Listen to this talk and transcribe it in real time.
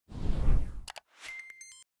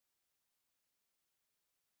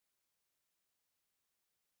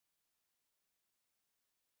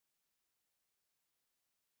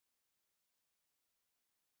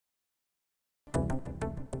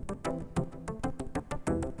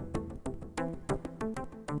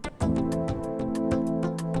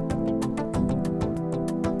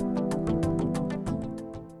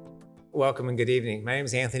Welcome and good evening. My name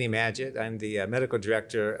is Anthony Magit. I'm the medical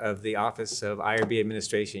director of the Office of IRB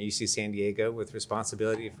Administration at UC San Diego with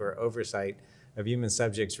responsibility for oversight of human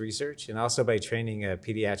subjects research and also by training a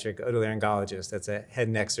pediatric otolaryngologist, that's a head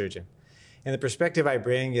and neck surgeon. And the perspective I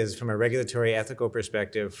bring is from a regulatory ethical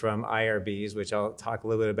perspective from IRBs, which I'll talk a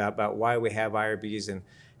little bit about why we have IRBs and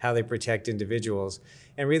how they protect individuals,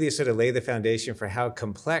 and really sort of lay the foundation for how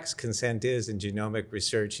complex consent is in genomic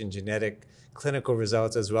research and genetic clinical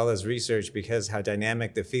results as well as research, because how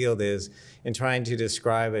dynamic the field is in trying to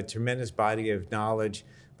describe a tremendous body of knowledge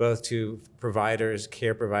both to providers,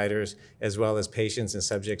 care providers, as well as patients and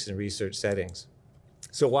subjects in research settings.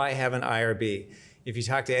 So why have an IRB? If you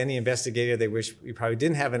talk to any investigator, they wish we probably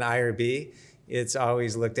didn't have an IRB. It's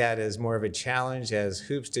always looked at as more of a challenge, as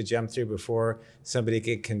hoops to jump through before somebody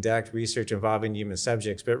could conduct research involving human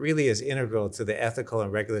subjects, but really is integral to the ethical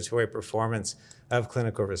and regulatory performance of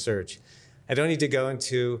clinical research. I don't need to go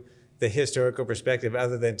into the historical perspective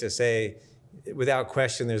other than to say, without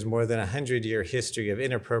question, there's more than a 100-year history of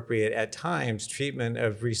inappropriate, at times, treatment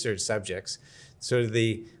of research subjects. So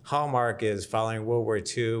the hallmark is following World War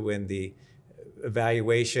II, when the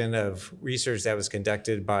evaluation of research that was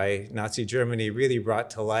conducted by Nazi Germany really brought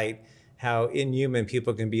to light how inhuman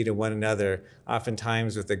people can be to one another,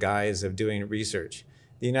 oftentimes with the guise of doing research.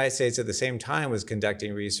 The United States at the same time was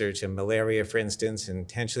conducting research in malaria, for instance,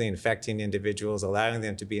 intentionally infecting individuals, allowing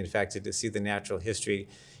them to be infected, to see the natural history.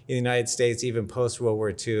 In the United States, even post-World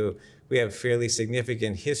War II, we have fairly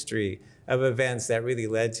significant history of events that really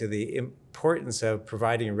led to the importance of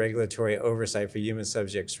providing regulatory oversight for human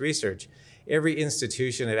subjects research. Every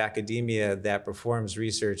institution of academia that performs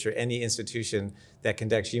research, or any institution that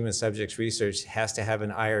conducts human subjects research, has to have an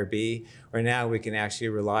IRB, or now we can actually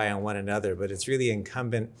rely on one another. But it's really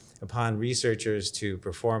incumbent upon researchers to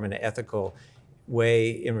perform in an ethical way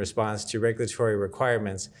in response to regulatory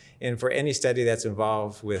requirements. And for any study that's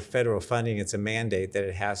involved with federal funding, it's a mandate that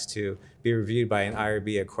it has to be reviewed by an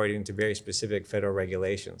IRB according to very specific federal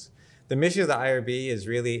regulations. The mission of the IRB is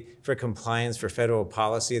really for compliance for federal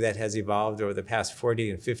policy that has evolved over the past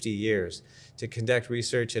 40 and 50 years to conduct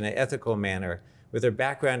research in an ethical manner with a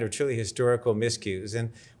background of truly historical miscues.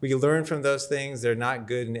 And we learn from those things. They're not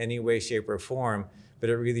good in any way, shape, or form, but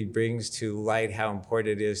it really brings to light how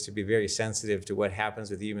important it is to be very sensitive to what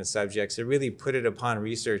happens with human subjects. It really put it upon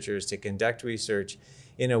researchers to conduct research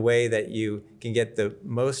in a way that you can get the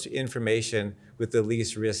most information with the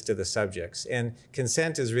least risk to the subjects. And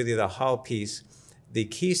consent is really the hall piece. The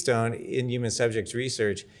keystone in human subjects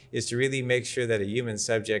research is to really make sure that a human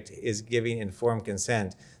subject is giving informed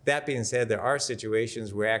consent. That being said, there are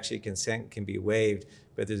situations where actually consent can be waived,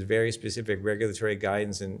 but there's very specific regulatory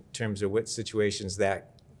guidance in terms of what situations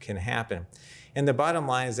that can happen. And the bottom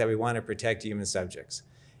line is that we want to protect human subjects.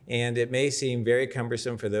 And it may seem very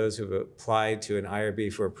cumbersome for those who've applied to an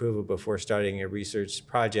IRB for approval before starting a research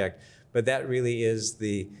project, but that really is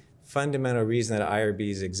the fundamental reason that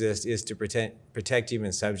IRBs exist, is to protect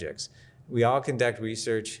human subjects. We all conduct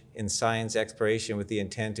research in science exploration with the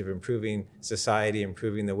intent of improving society,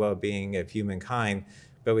 improving the well-being of humankind,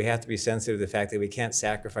 but we have to be sensitive to the fact that we can't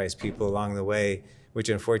sacrifice people along the way, which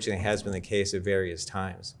unfortunately has been the case at various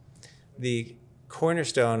times. The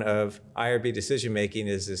cornerstone of IRB decision-making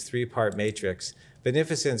is this three-part matrix.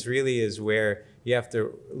 Beneficence really is where you have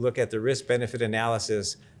to look at the risk-benefit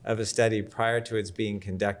analysis of a study prior to its being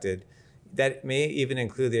conducted. That may even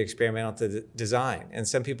include the experimental design. And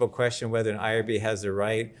some people question whether an IRB has the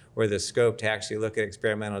right or the scope to actually look at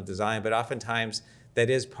experimental design, but oftentimes that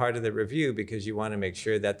is part of the review, because you want to make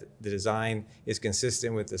sure that the design is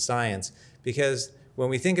consistent with the science. Because when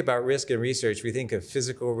we think about risk in research, we think of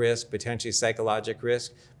physical risk, potentially psychological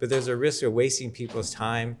risk, but there's a risk of wasting people's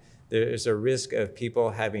time. There's a risk of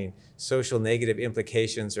people having social negative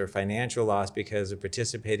implications or financial loss because of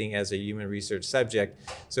participating as a human research subject.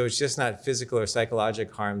 So it's just not physical or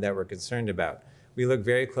psychological harm that we're concerned about. We look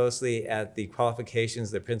very closely at the qualifications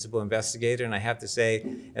of the principal investigator, and I have to say,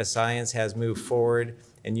 as science has moved forward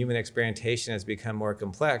and human experimentation has become more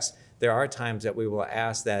complex, there are times that we will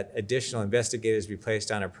ask that additional investigators be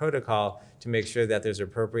placed on a protocol to make sure that there's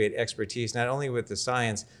appropriate expertise, not only with the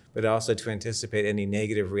science, but also to anticipate any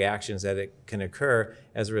negative reactions that can occur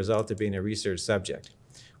as a result of being a research subject.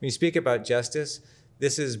 When you speak about justice,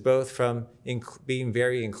 this is both from being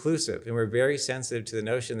very inclusive, and we're very sensitive to the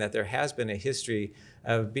notion that there has been a history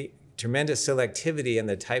of tremendous selectivity in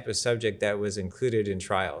the type of subject that was included in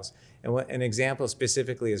trials. And an example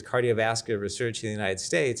specifically is cardiovascular research in the United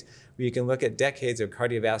States, where you can look at decades of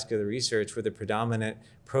cardiovascular research where the predominant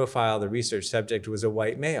profile of the research subject was a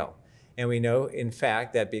white male. And we know, in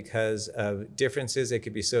fact, that because of differences, it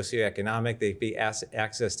could be socioeconomic, they could be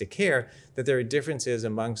access to care, that there are differences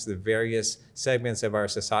amongst the various segments of our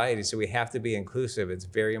society. So we have to be inclusive. It's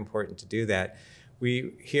very important to do that.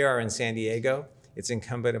 We here are in San Diego. It's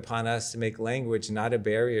incumbent upon us to make language not a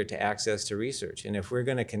barrier to access to research. And if we're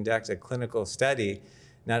going to conduct a clinical study,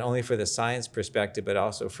 not only for the science perspective, but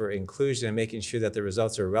also for inclusion and making sure that the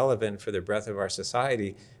results are relevant for the breadth of our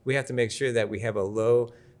society, we have to make sure that we have a low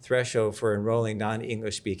threshold for enrolling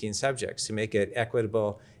non-English speaking subjects to make it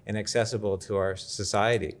equitable and accessible to our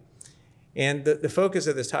society. And the focus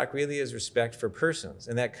of this talk really is respect for persons,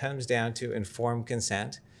 and that comes down to informed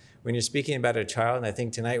consent. When you're speaking about a child, and I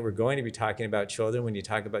think tonight we're going to be talking about children, when you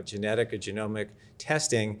talk about genetic or genomic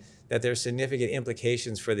testing, that there's significant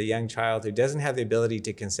implications for the young child who doesn't have the ability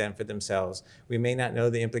to consent for themselves. We may not know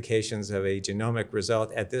the implications of a genomic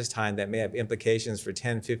result at this time that may have implications for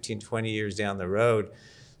 10, 15, 20 years down the road.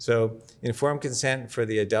 So informed consent for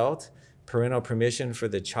the adult, parental permission for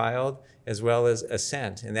the child, as well as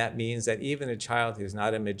assent. And that means that even a child who's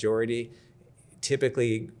not a majority,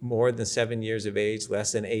 typically more than 7 years of age,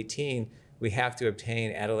 less than 18, we have to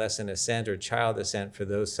obtain adolescent assent or child assent for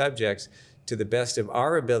those subjects to the best of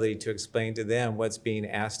our ability to explain to them what's being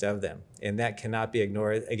asked of them. And that cannot be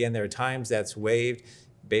ignored. Again, there are times that's waived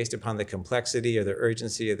based upon the complexity or the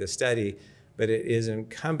urgency of the study, but it is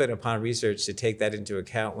incumbent upon research to take that into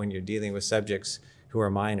account when you're dealing with subjects who are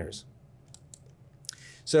minors.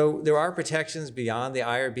 So there are protections beyond the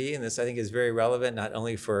IRB, and this I think is very relevant, not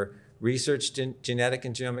only for research genetic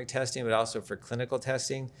and genomic testing, but also for clinical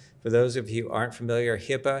testing. For those of you who aren't familiar,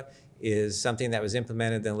 HIPAA is something that was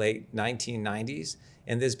implemented in the late 1990s,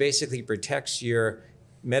 and this basically protects your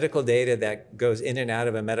medical data that goes in and out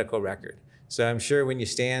of a medical record. So I'm sure when you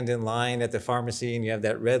stand in line at the pharmacy and you have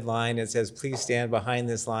that red line that says, please stand behind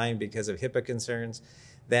this line because of HIPAA concerns,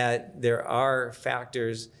 that there are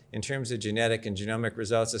factors in terms of genetic and genomic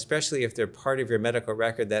results, especially if they're part of your medical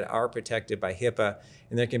record, that are protected by HIPAA.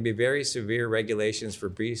 And there can be very severe regulations for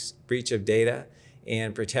breach of data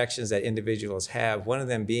and protections that individuals have. One of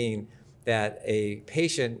them being that a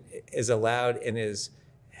patient is allowed and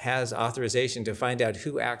has authorization to find out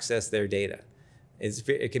who accessed their data.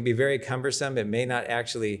 It can be very cumbersome. It may not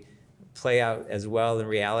actually play out as well in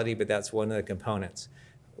reality, but that's one of the components.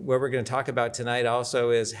 What we're going to talk about tonight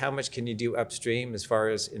also is how much can you do upstream as far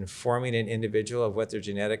as informing an individual of what their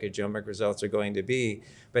genetic or genomic results are going to be,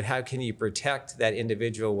 but how can you protect that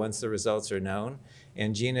individual once the results are known?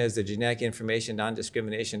 And GINA, the Genetic Information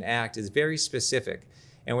Non-Discrimination Act, is very specific.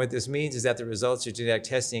 And what this means is that the results of genetic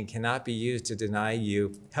testing cannot be used to deny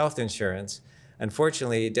you health insurance.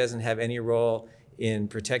 Unfortunately, it doesn't have any role in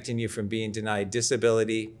protecting you from being denied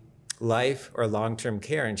disability, life, or long-term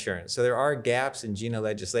care insurance. So there are gaps in GINA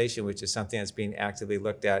legislation, which is something that's being actively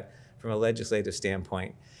looked at from a legislative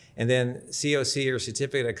standpoint. And then COC, or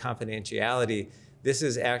Certificate of Confidentiality, this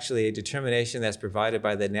is actually a determination that's provided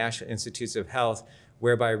by the National Institutes of Health,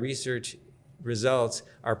 whereby research results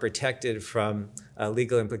are protected from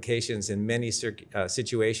legal implications in many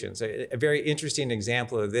situations. A very interesting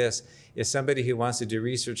example of this is somebody who wants to do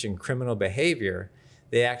research in criminal behavior.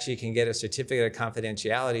 They actually can get a certificate of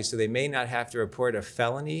confidentiality, so they may not have to report a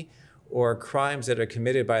felony or crimes that are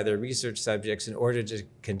committed by their research subjects in order to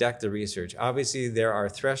conduct the research. Obviously, there are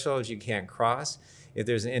thresholds you can't cross. If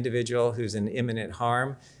there's an individual who's in imminent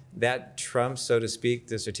harm, that trumps, so to speak,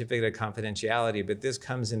 the certificate of confidentiality. But this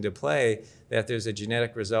comes into play that if there's a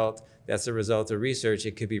genetic result that's a result of research,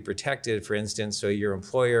 it could be protected, for instance, so your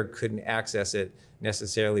employer couldn't access it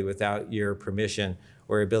necessarily without your permission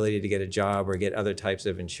or ability to get a job or get other types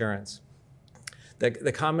of insurance.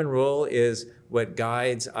 The common rule is what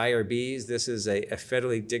guides IRBs. This is a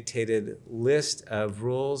federally dictated list of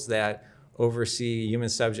rules that oversee human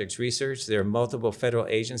subjects research. There are multiple federal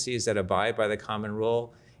agencies that abide by the common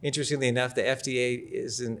rule. Interestingly enough, the FDA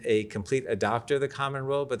isn't a complete adopter of the common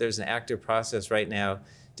rule, but there's an active process right now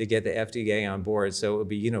to get the FDA on board. So it will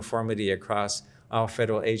be uniformity across all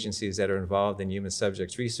federal agencies that are involved in human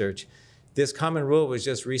subjects research. This common rule was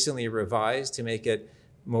just recently revised to make it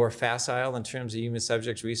more facile in terms of human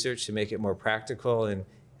subjects research, to make it more practical and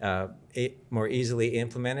more easily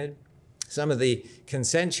implemented. Some of the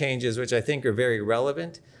consent changes, which I think are very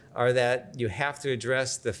relevant, are that you have to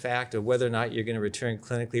address the fact of whether or not you're going to return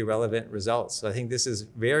clinically relevant results. So I think this is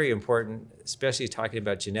very important, especially talking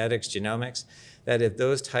about genetics, genomics, that if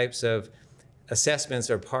those types of assessments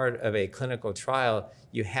are part of a clinical trial,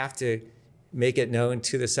 you have to make it known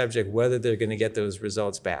to the subject whether they're going to get those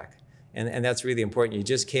results back. And that's really important. You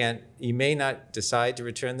just can't, you may not decide to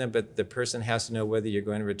return them, but the person has to know whether you're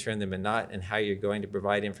going to return them or not and how you're going to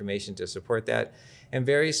provide information to support that. And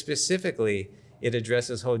very specifically, it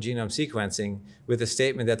addresses whole genome sequencing with a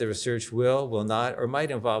statement that the research will not, or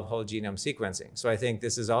might involve whole genome sequencing. So I think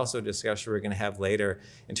this is also a discussion we're going to have later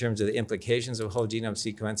in terms of the implications of whole genome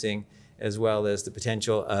sequencing, as well as the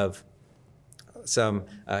potential of some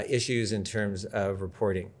issues in terms of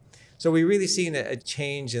reporting. So we really seen a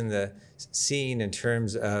change in the scene in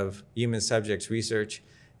terms of human subjects research.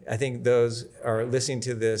 I think those are listening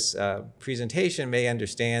to this presentation may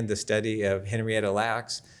understand the study of Henrietta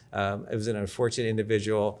Lacks. It was an unfortunate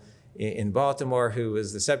individual in Baltimore who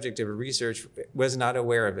was the subject of a research, was not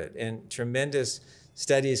aware of it. And tremendous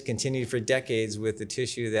studies continued for decades with the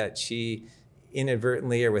tissue that she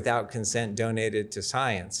inadvertently or without consent donated to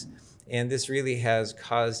science. And this really has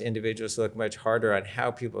caused individuals to look much harder on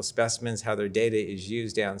how people's specimens, how their data is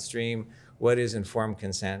used downstream, what is informed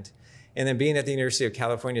consent. And then being at the University of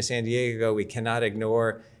California, San Diego, we cannot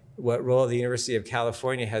ignore what role the University of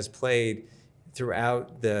California has played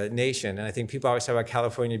throughout the nation. And I think people always talk about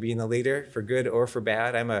California being the leader, for good or for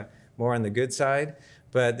bad. I'm more on the good side.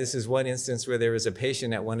 But this is one instance where there was a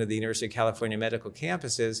patient at one of the University of California medical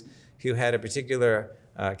campuses who had a particular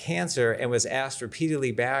cancer and was asked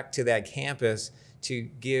repeatedly back to that campus to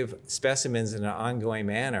give specimens in an ongoing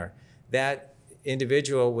manner. That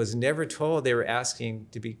individual was never told they were asking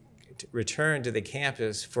to be returned to the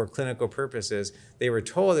campus for clinical purposes. They were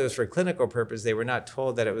told it was for clinical purpose. They were not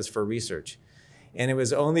told that it was for research. And it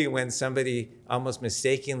was only when somebody almost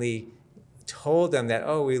mistakenly told them that,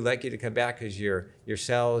 oh, we'd like you to come back because your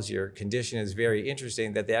cells, your condition is very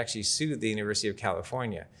interesting, that they actually sued the University of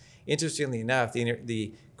California. Interestingly enough,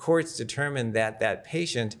 the courts determined that that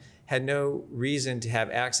patient had no reason to have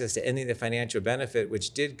access to any of the financial benefit,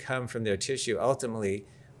 which did come from their tissue ultimately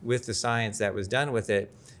with the science that was done with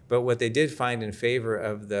it. But what they did find in favor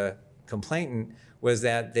of the complainant was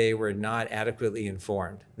that they were not adequately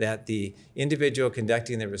informed, that the individual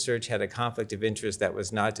conducting the research had a conflict of interest that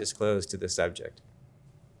was not disclosed to the subject.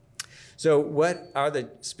 So what are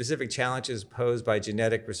the specific challenges posed by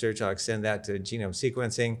genetic research? I'll extend that to genome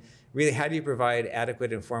sequencing. Really, how do you provide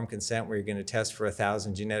adequate informed consent where you're going to test for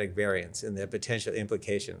 1,000 genetic variants and the potential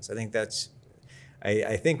implications? I think that's,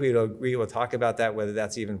 I think we will talk about that, whether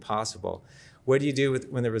that's even possible. What do you do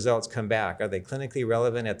when the results come back? Are they clinically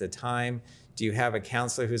relevant at the time? Do you have a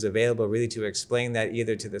counselor who's available really to explain that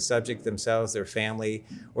either to the subject themselves, their family,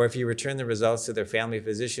 or if you return the results to their family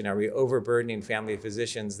physician, are we overburdening family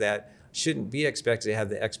physicians that shouldn't be expected to have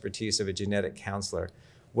the expertise of a genetic counselor?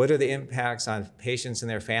 What are the impacts on patients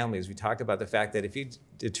and their families? We talk about the fact that if you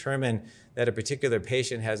determine that a particular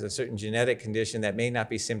patient has a certain genetic condition that may not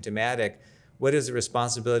be symptomatic, what is the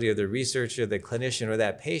responsibility of the researcher, the clinician, or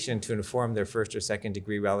that patient to inform their first or second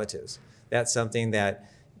degree relatives? That's something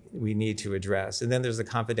that we need to address. And then there's the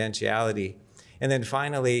confidentiality. And then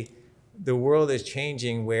finally, the world is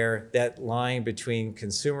changing where that line between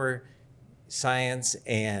consumer science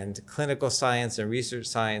and clinical science and research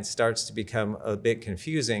science starts to become a bit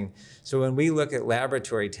confusing. So when we look at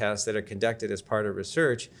laboratory tests that are conducted as part of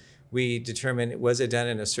research, we determine, was it done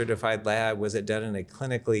in a certified lab? Was it done in a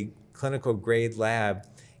clinical grade lab?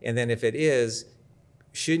 And then if it is,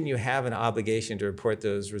 shouldn't you have an obligation to report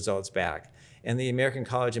those results back? And the American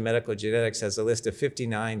College of Medical Genetics has a list of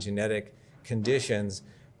 59 genetic conditions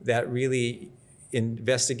that really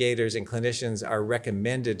investigators and clinicians are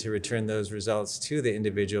recommended to return those results to the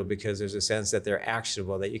individual because there's a sense that they're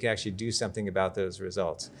actionable, that you can actually do something about those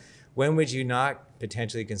results. When would you not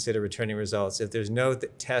potentially consider returning results? If there's no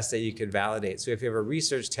test that you could validate. So if you have a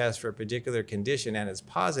research test for a particular condition and it's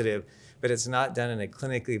positive, but it's not done in a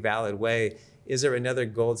clinically valid way, is there another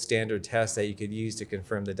gold standard test that you could use to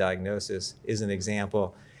confirm the diagnosis, is an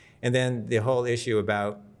example. And then the whole issue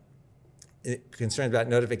about concerns about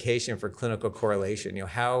notification for clinical correlation. You know,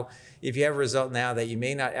 how, if you have a result now that you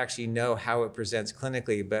may not actually know how it presents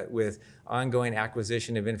clinically, but with ongoing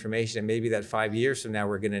acquisition of information, and maybe that 5 years from now,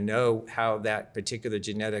 we're going to know how that particular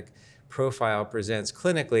genetic profile presents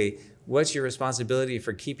clinically, what's your responsibility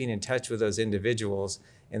for keeping in touch with those individuals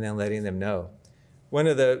and then letting them know? One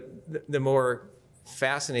of the more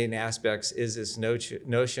fascinating aspects is this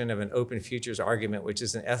notion of an open futures argument, which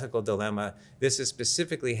is an ethical dilemma. This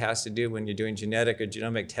specifically has to do when you're doing genetic or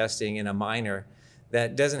genomic testing in a minor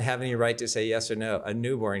that doesn't have any right to say yes or no. A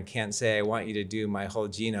newborn can't say, I want you to do my whole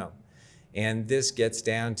genome. And this gets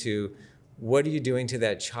down to what are you doing to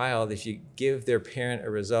that child if you give their parent a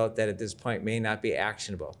result that at this point may not be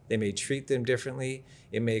actionable? They may treat them differently.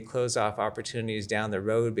 It may close off opportunities down the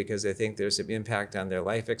road because they think there's some impact on their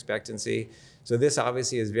life expectancy. So this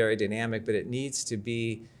obviously is very dynamic, but it needs to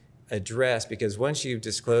be addressed because once you've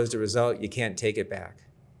disclosed a result, you can't take it back.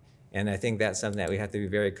 And I think that's something that we have to be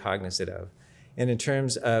very cognizant of. And in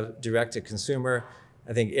terms of direct-to-consumer,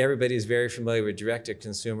 I think everybody's very familiar with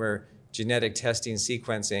direct-to-consumer genetic testing,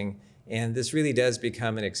 sequencing, and this really does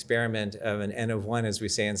become an experiment of an N of one, as we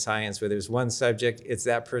say in science, where there's one subject, it's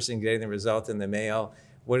that person getting the result in the mail.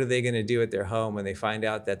 What are they going to do at their home when they find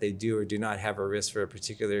out that they do or do not have a risk for a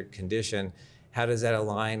particular condition? How does that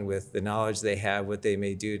align with the knowledge they have, what they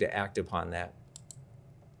may do to act upon that?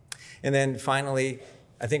 And then finally,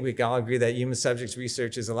 I think we can all agree that human subjects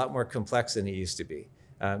research is a lot more complex than it used to be.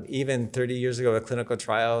 Even 30 years ago with clinical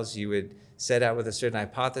trials, you would set out with a certain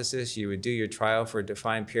hypothesis, you would do your trial for a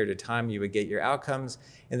defined period of time, you would get your outcomes,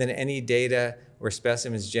 and then any data or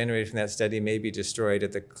specimens generated from that study may be destroyed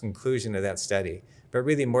at the conclusion of that study. But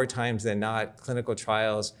really, more times than not, clinical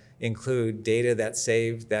trials include data that's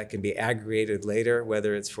saved that can be aggregated later,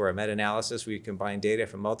 whether it's for a meta-analysis where you combine data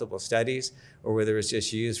from multiple studies, or whether it's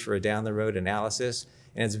just used for a down-the-road analysis.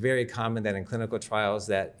 And it's very common that in clinical trials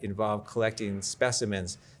that involve collecting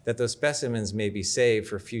specimens, that those specimens may be saved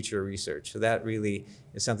for future research. So that really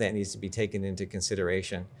is something that needs to be taken into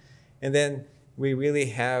consideration. And then we really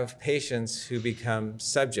have patients who become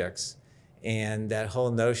subjects. And that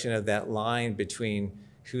whole notion of that line between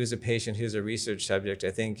who's a patient, who's a research subject,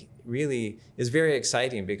 I think really is very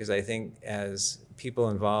exciting because I think as people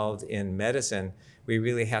involved in medicine, we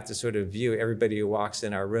really have to sort of view everybody who walks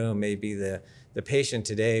in our room may be the patient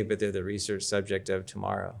today, but they're the research subject of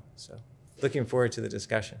tomorrow. So looking forward to the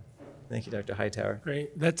discussion. Thank you, Dr. Hightower.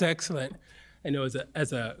 Great, that's excellent. I know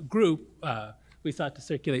as a group, we thought to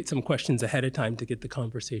circulate some questions ahead of time to get the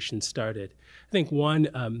conversation started. I think one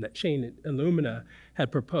that Shane at Illumina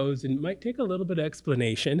had proposed, and might take a little bit of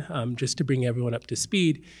explanation just to bring everyone up to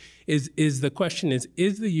speed, is the question is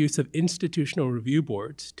the use of institutional review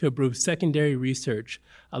boards to approve secondary research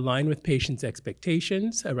aligned with patients'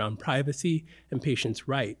 expectations around privacy and patients'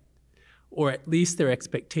 right, or at least their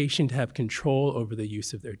expectation to have control over the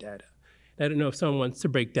use of their data? I don't know if someone wants to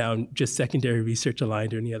break down just secondary research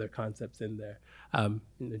aligned or any other concepts in there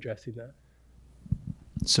in addressing that.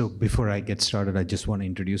 So before I get started, I just want to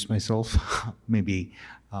introduce myself. Maybe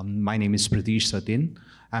my name is Pratheesh Sathyan.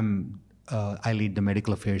 I lead the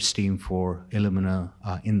medical affairs team for Illumina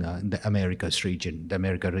in the Americas region. The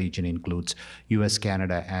America region includes US,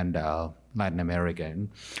 Canada, and Latin America. And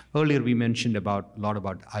earlier we mentioned a lot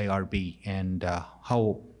about IRB and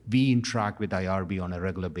how we interact with IRB on a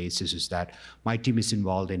regular basis. Is that my team is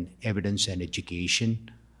involved in evidence and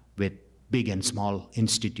education with big and small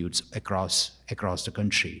institutes across the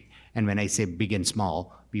country. And when I say big and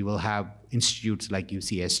small, we will have institutes like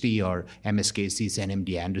UCSD or MSKC's and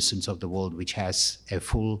MD Anderson's of the world, which has a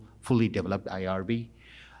fully developed IRB.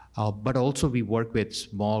 But also we work with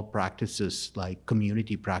small practices like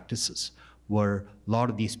community practices, where a lot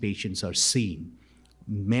of these patients are seen,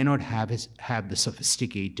 may not have the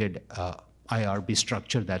sophisticated IRB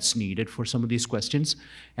structure that's needed for some of these questions.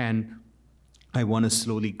 And I want to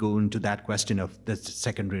slowly go into that question of the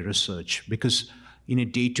secondary research, because in a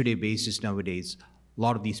day-to-day basis nowadays, a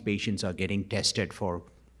lot of these patients are getting tested for,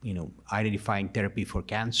 identifying therapy for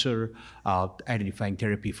cancer, identifying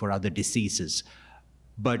therapy for other diseases.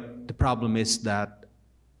 But the problem is that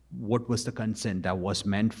what was the consent that was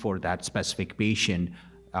meant for that specific patient?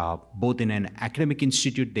 Both in an academic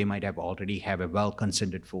institute, they might already have a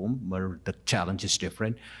well-consented form where the challenge is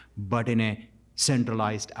different, but in a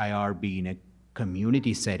centralized IRB in a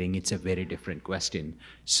community setting, it's a very different question.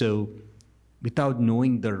 So without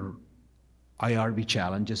knowing the IRB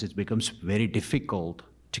challenges, it becomes very difficult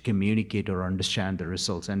to communicate or understand the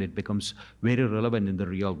results, and it becomes very relevant in the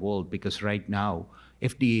real world, because right now,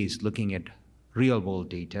 FDA is looking at real-world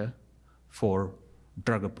data for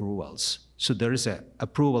drug approvals. So there is an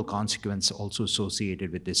approval consequence also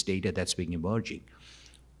associated with this data that's being emerging.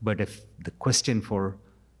 But if the question for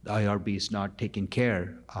the IRB is not taken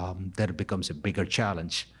care, that becomes a bigger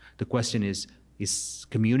challenge. The question is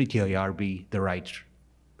community IRB the right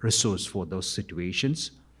resource for those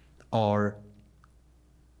situations, or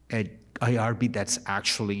an IRB that's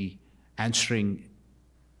actually answering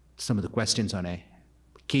some of the questions on a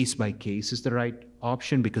case by case is the right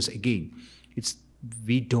option? Because again,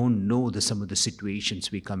 we don't know some of the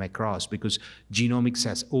situations we come across, because genomics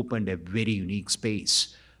has opened a very unique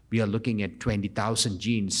space. We are looking at 20,000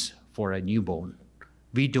 genes for a newborn.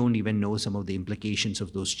 We don't even know some of the implications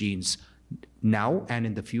of those genes now and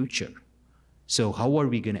in the future. So how are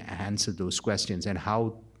we going to answer those questions, and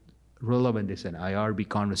how relevant is an IRB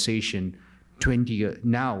conversation 20 years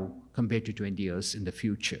now compared to 20 years in the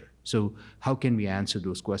future? So how can we answer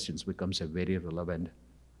those questions becomes a very relevant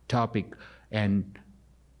topic, and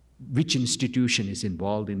which institution is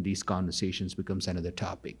involved in these conversations becomes another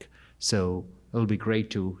topic. So it'll be great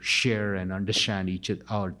to share and understand each of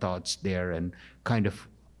our thoughts there and kind of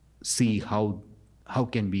see how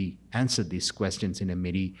can we answer these questions in a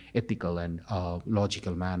very ethical and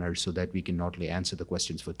logical manner, so that we can not only answer the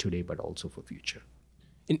questions for today, but also for future.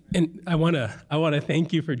 And I want to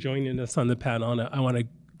thank you for joining us on the panel. And I want to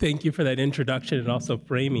thank you for that introduction and also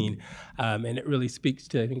framing. And it really speaks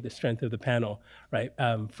to, I think, the strength of the panel, right?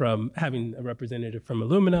 From having a representative from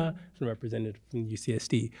Illumina, from a representative from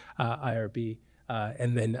UCSD, IRB,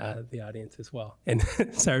 and then the audience as well. And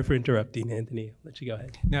sorry for interrupting, Anthony. I'll let you go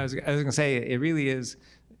ahead. No, I was going to say, it really is,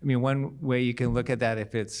 I mean, one way you can look at that,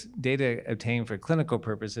 if it's data obtained for clinical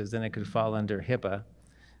purposes, then it could fall under HIPAA.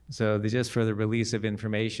 So just for the release of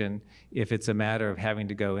information, if it's a matter of having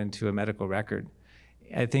to go into a medical record.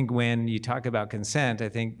 I think when you talk about consent, I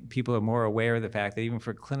think people are more aware of the fact that even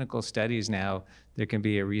for clinical studies now, there can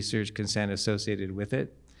be a research consent associated with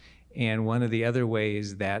it. And one of the other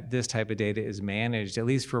ways that this type of data is managed, at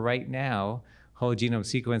least for right now, whole genome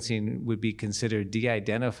sequencing would be considered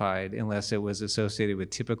de-identified unless it was associated with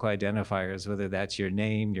typical identifiers, whether that's your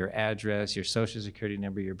name, your address, your social security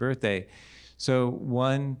number, your birthday. So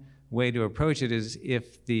one way to approach it is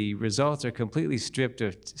if the results are completely stripped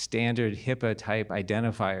of standard HIPAA type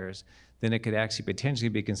identifiers, then it could actually potentially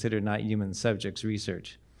be considered not human subjects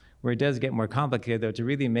research. Where it does get more complicated, though, to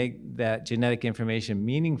really make that genetic information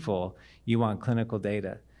meaningful, you want clinical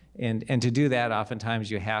data. And to do that,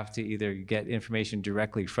 oftentimes you have to either get information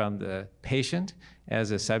directly from the patient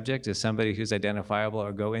as a subject, as somebody who's identifiable,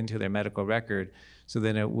 or go into their medical record, so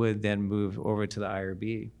then it would then move over to the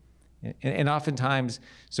IRB. And oftentimes,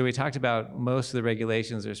 so we talked about most of the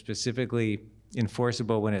regulations are specifically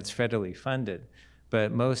enforceable when it's federally funded,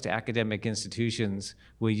 but most academic institutions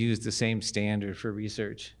will use the same standard for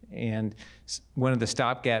research. And one of the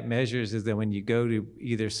stopgap measures is that when you go to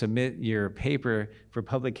either submit your paper for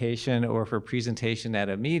publication or for presentation at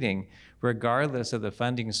a meeting, regardless of the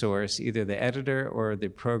funding source, either the editor or the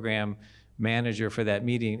program manager for that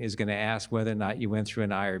meeting is going to ask whether or not you went through an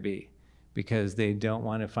IRB, because they don't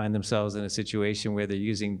want to find themselves in a situation where they're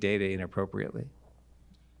using data inappropriately.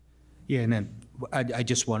 Yeah, and then I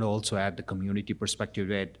just want to also add the community perspective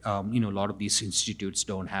that, a lot of these institutes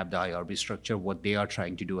don't have the IRB structure. What they are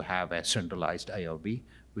trying to do have a centralized IRB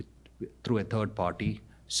through a third party.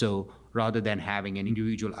 So rather than having an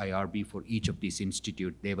individual IRB for each of these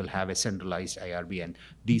institutes, they will have a centralized IRB, and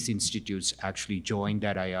these institutes actually join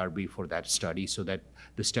that IRB for that study so that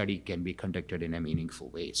the study can be conducted in a meaningful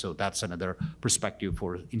way. So that's another perspective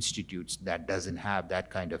for institutes that doesn't have that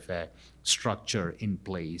kind of a structure in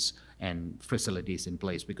place and facilities in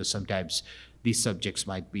place, because sometimes these subjects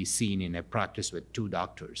might be seen in a practice with 2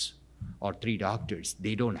 doctors or 3 doctors.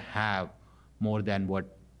 They don't have more than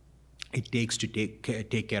what it takes to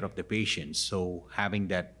take care of the patients. So having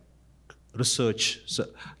that research,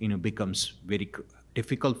 becomes very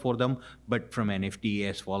difficult for them. But from an FDA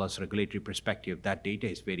as well as regulatory perspective, that data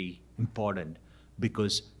is very important,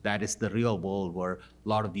 because that is the real world where a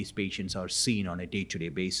lot of these patients are seen on a day-to-day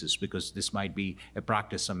basis, because this might be a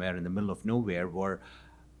practice somewhere in the middle of nowhere where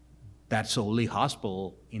that's the only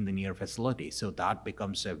hospital in the near facility. So that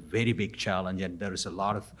becomes a very big challenge, and there is a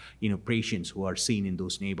lot of patients who are seen in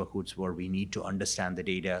those neighborhoods where we need to understand the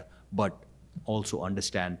data, but also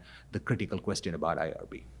understand the critical question about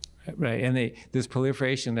IRB. Right, and there's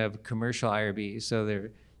proliferation of commercial IRBs. So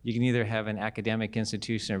you can either have an academic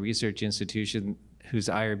institution or research institution whose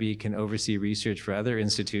IRB can oversee research for other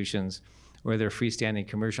institutions, or there are freestanding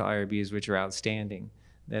commercial IRBs which are outstanding,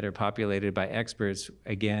 that are populated by experts,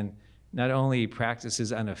 again, not only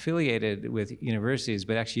practices unaffiliated with universities,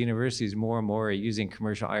 but actually universities more and more are using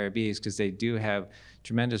commercial IRBs because they do have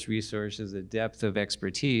tremendous resources, a depth of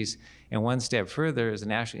expertise. And one step further is the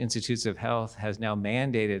National Institutes of Health has now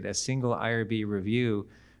mandated a single IRB review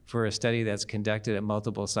for a study that's conducted at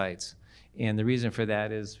multiple sites. And the reason for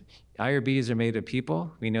that is IRBs are made of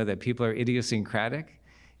people. We know that people are idiosyncratic.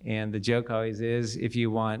 And the joke always is, if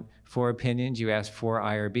you want 4 opinions, you ask 4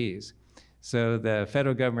 IRBs. So the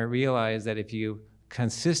federal government realized that if you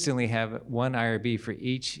consistently have 1 IRB for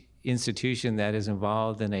each institution that is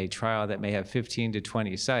involved in a trial that may have 15 to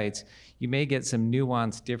 20 sites, you may get some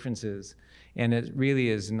nuanced differences. And it really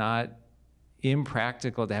is not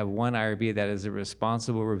impractical to have 1 IRB that is a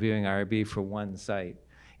responsible reviewing IRB for 1 site,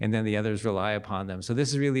 and then the others rely upon them. So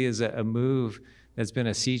this really is a move that's been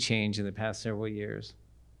a sea change in the past several years.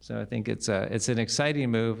 So I think it's an exciting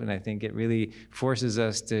move, and I think it really forces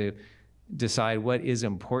us to decide what is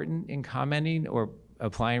important in commenting or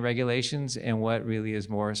applying regulations and what really is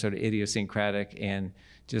more sort of idiosyncratic and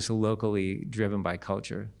just locally driven by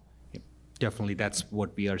culture. Definitely, that's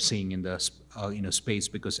what we are seeing in the space,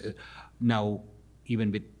 because now,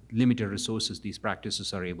 even with limited resources, these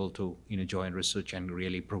practices are able to join research and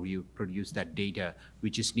really produce that data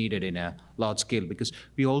which is needed in a large scale. Because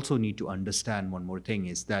we also need to understand one more thing,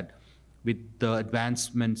 is that with the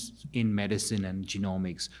advancements in medicine and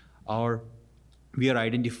genomics, we are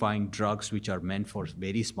identifying drugs which are meant for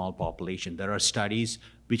very small population. There are studies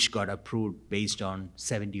which got approved based on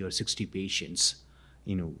 70 or 60 patients.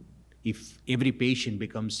 If every patient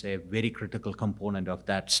becomes a very critical component of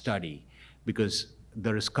that study, because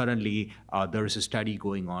there is currently a study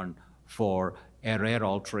going on for a rare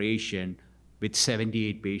alteration with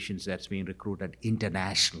 78 patients that's being recruited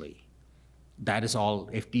internationally. That is all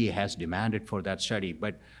FDA has demanded for that study,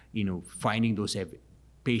 but finding those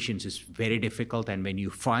patients is very difficult, and when you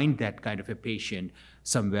find that kind of a patient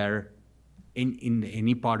somewhere in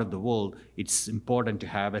any part of the world, it's important to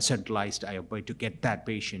have a centralized IRB to get that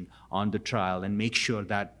patient on the trial and make sure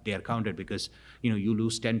that they are counted, because you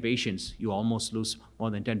lose 10 patients, you almost lose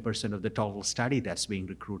more than 10% of the total study that's being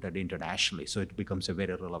recruited internationally. So it becomes a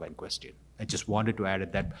very relevant question. I just wanted to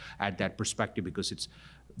add that perspective, because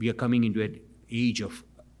we are coming into an age of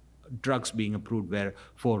drugs being approved where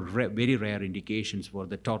for very rare indications, where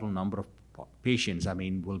the total number of patients,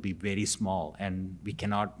 will be very small, and we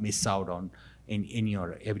cannot miss out on any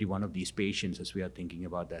or every one of these patients as we are thinking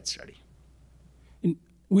about that study. And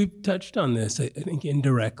we've touched on this, I think,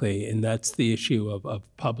 indirectly, and that's the issue of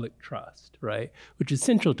public trust, right? Which is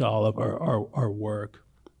central to all of our work.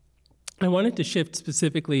 I wanted to shift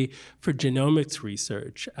specifically for genomics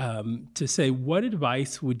research to say, what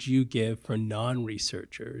advice would you give for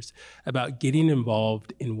non-researchers about getting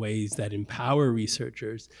involved in ways that empower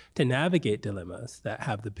researchers to navigate dilemmas that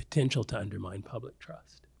have the potential to undermine public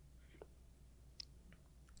trust?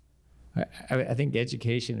 I think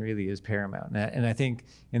education really is paramount. And I think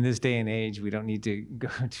in this day and age, we don't need to go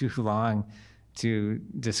too long to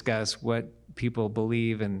discuss what people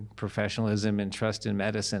believe in professionalism and trust in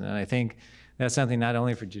medicine. And I think that's something not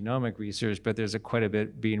only for genomic research, but there's quite a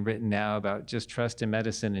bit being written now about just trust in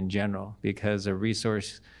medicine in general, because of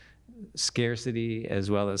resource scarcity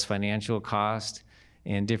as well as financial cost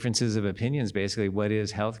and differences of opinions, basically, what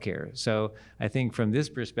is healthcare. So I think from this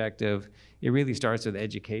perspective, it really starts with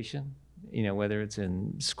education, whether it's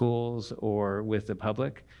in schools or with the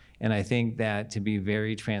public. And I think that to be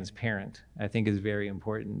very transparent, I think is very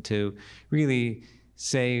important, to really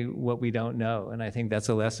say what we don't know. And I think that's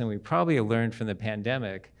a lesson we probably learned from the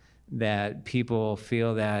pandemic, that people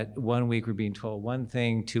feel that 1 week we're being told one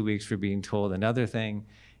thing, 2 weeks we're being told another thing.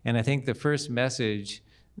 And I think the first message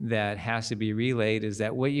that has to be relayed is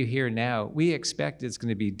that what you hear now, we expect it's going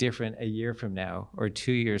to be different a year from now or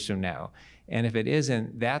 2 years from now. And if it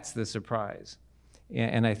isn't, that's the surprise.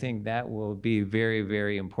 And I think that will be very,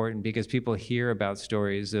 very important, because people hear about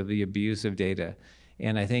stories of the abuse of data.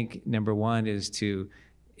 And I think number one is to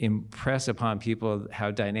impress upon people how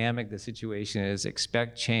dynamic the situation is,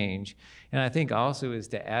 expect change. And I think also is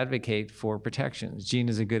to advocate for protections. Gene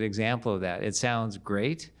is a good example of that. It sounds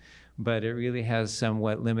great, but it really has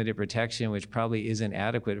somewhat limited protection, which probably isn't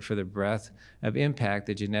adequate for the breadth of impact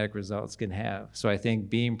that genetic results can have. So I think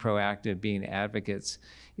being proactive, being advocates,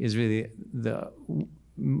 is really the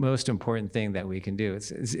most important thing that we can do.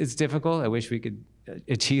 It's difficult. I wish we could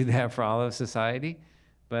achieve that for all of society,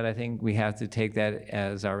 but I think we have to take that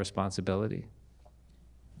as our responsibility.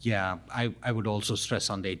 Yeah, I would also stress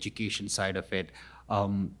on the education side of it.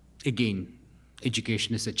 Again,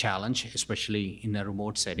 education is a challenge, especially in a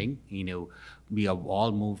remote setting. We have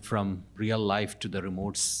all moved from real life to the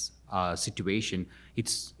remote situation.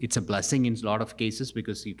 It's a blessing in a lot of cases,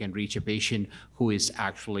 because you can reach a patient who is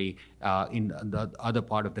actually in the other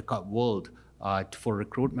part of the world for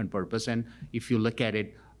recruitment purpose. And if you look at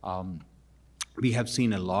it, we have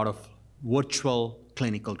seen a lot of virtual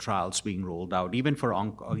clinical trials being rolled out, even for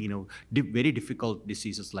very difficult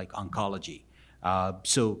diseases like oncology.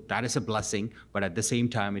 So that is a blessing, but at the same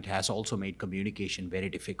time, it has also made communication very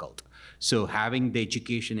difficult. So having the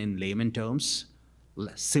education in layman terms,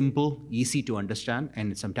 simple, easy to understand,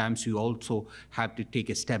 and sometimes you also have to take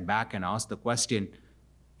a step back and ask the question,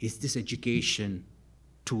 is this education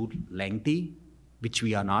too lengthy? Which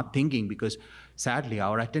we are not thinking, because sadly,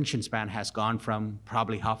 our attention span has gone from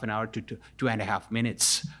probably half an hour to 2.5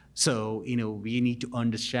 minutes. So, we need to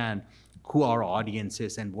understand who our audience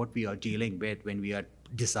is and what we are dealing with when we are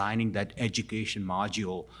designing that education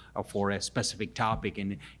module for a specific topic.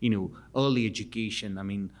 And, early education, I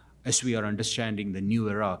mean, as we are understanding the new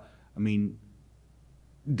era, I mean,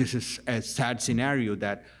 this is a sad scenario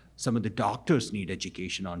that some of the doctors need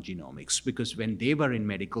education on genomics, because when they were in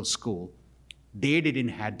medical school, they didn't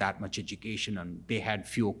have that much education and they had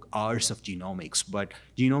few hours of genomics, but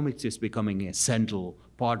genomics is becoming a central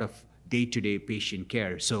part of day-to-day patient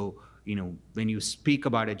care. So, when you speak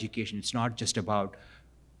about education, it's not just about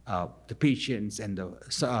the patients and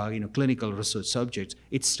the clinical research subjects.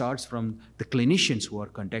 It starts from the clinicians who are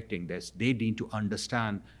conducting this. They need to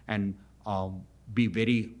understand and be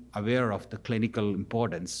very aware of the clinical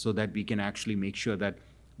importance, so that we can actually make sure that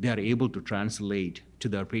they are able to translate to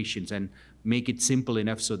their patients and make it simple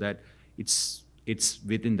enough so that it's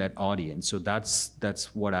within that audience. So that's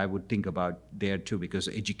what I would think about there too, because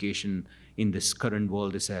education in this current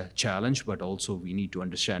world is a challenge, but also we need to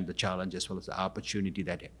understand the challenge as well as the opportunity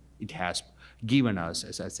that it has given us.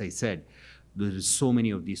 As I said, there's so many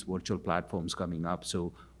of these virtual platforms coming up,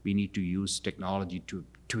 so we need to use technology to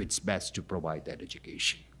its best to provide that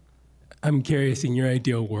education. I'm curious, in your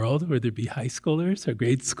ideal world, would there be high schoolers or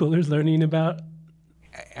grade schoolers learning about?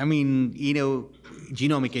 I mean,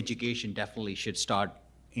 genomic education definitely should start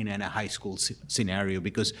in a high school scenario,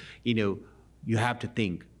 because, you have to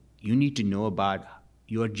think, you need to know about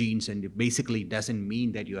your genes, and it basically doesn't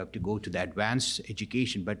mean that you have to go to the advanced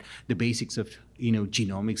education, but the basics of,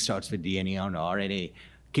 genomics starts with DNA and RNA.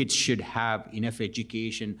 Kids should have enough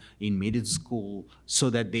education in middle school so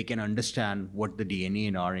that they can understand what the DNA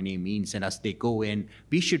and RNA means. And as they go in,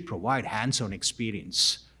 we should provide hands-on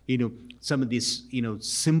experience. Some of these,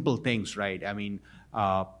 simple things, right? I mean,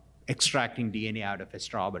 extracting DNA out of a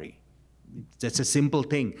strawberry. That's a simple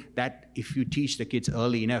thing that if you teach the kids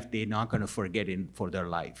early enough, they're not going to forget it for their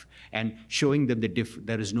life. And showing them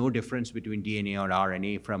there is no difference between DNA or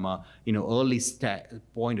RNA from a early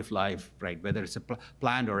point of life, right? Whether it's a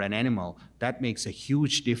plant or an animal, that makes a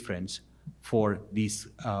huge difference for these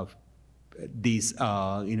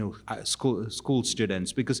school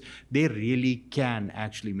students, because they really can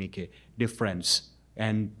actually make a difference.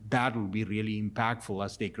 And that will be really impactful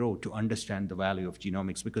as they grow to understand the value of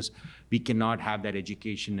genomics, because we cannot have that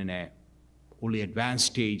education in a only advanced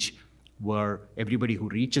stage where everybody who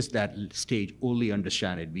reaches that stage only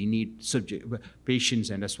understand it. We need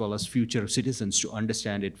patients and as well as future citizens to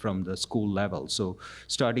understand it from the school level. So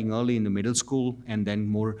starting early in the middle school and then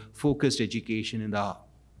more focused education in the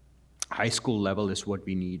high school level is what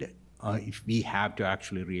we need if we have to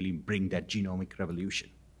actually really bring that genomic revolution.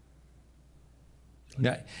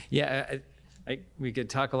 Yeah, we could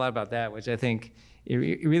talk a lot about that, which I think it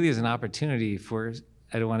really is an opportunity for,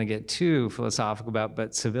 I don't want to get too philosophical about,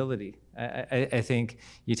 but civility. I think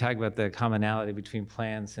you talk about the commonality between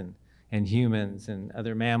plants and humans and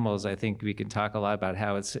other mammals. I think we can talk a lot about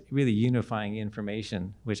how it's really unifying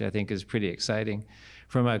information, which I think is pretty exciting.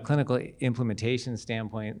 From a clinical implementation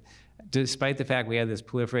standpoint, despite the fact we have this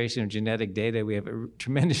proliferation of genetic data, we have a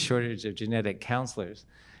tremendous shortage of genetic counselors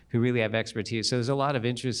who really have expertise. So there's a lot of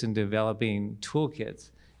interest in developing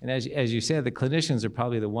toolkits. And as you said, the clinicians are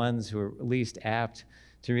probably the ones who are least apt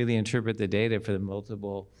to really interpret the data for the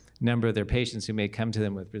multiple number of their patients who may come to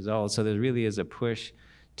them with results. So there really is a push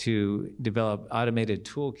to develop automated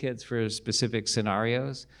toolkits for specific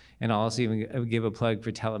scenarios, and also even give a plug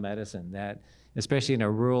for telemedicine, that especially in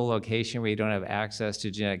a rural location where you don't have access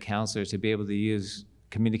to genetic counselors, to be able to use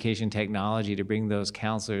communication technology to bring those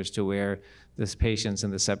counselors to where the patients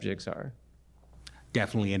and the subjects are.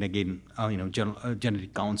 Definitely, and again,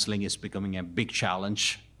 genetic counseling is becoming a big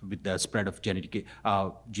challenge with the spread of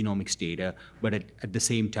genomics data, but at the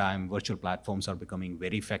same time, virtual platforms are becoming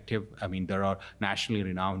very effective. I mean, there are nationally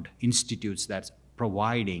renowned institutes that's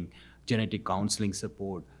providing genetic counseling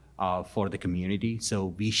support for the community, so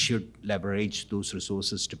we should leverage those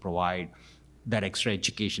resources to provide that extra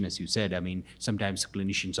education, as you said. I mean, sometimes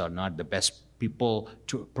clinicians are not the best people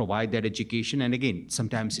to provide that education. And again,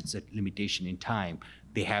 sometimes it's a limitation in time.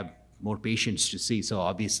 They have more patients to see, so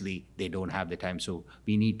obviously they don't have the time. So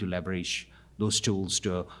we need to leverage those tools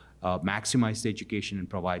to maximize the education and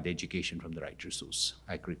provide the education from the right resource.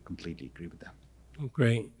 I completely agree with that.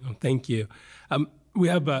 Great, well, thank you. We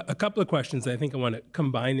have a couple of questions that I think I want to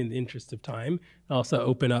combine in the interest of time. Also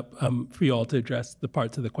open up for you all to address the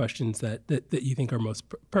parts of the questions that you think are most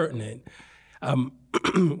pertinent.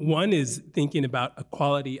 One is thinking about a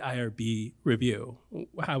quality IRB review.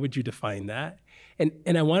 How would you define that?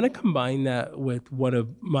 And I want to combine that with one of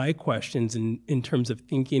my questions in terms of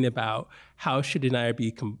thinking about how should an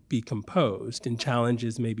IRB be composed and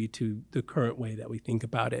challenges maybe to the current way that we think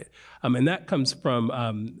about it. And that comes from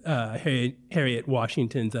Harriet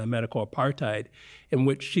Washington's Medical Apartheid, in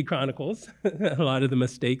which she chronicles a lot of the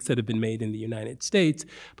mistakes that have been made in the United States.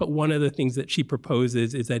 But one of the things that she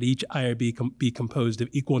proposes is that each IRB be composed of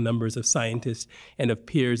equal numbers of scientists and of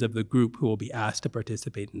peers of the group who will be asked to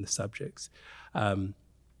participate in the subjects.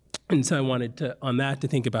 And so I wanted to, on that, to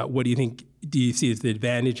think about what do you see as the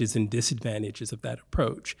advantages and disadvantages of that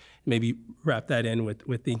approach? Maybe wrap that in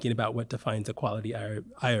with thinking about what defines a quality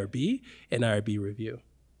IRB and IRB review.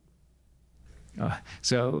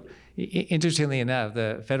 So interestingly enough,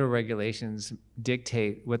 the federal regulations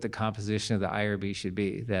dictate what the composition of the IRB should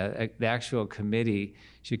be. The actual committee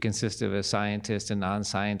should consist of a scientist, a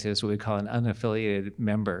non-scientist, what we call an unaffiliated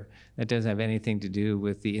member. That doesn't have anything to do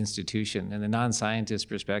with the institution. And the non-scientist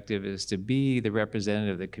perspective is to be the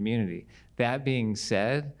representative of the community. That being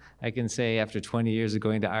said, I can say after 20 years of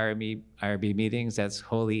going to IRB meetings, that's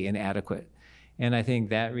wholly inadequate. And I think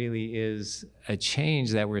that really is a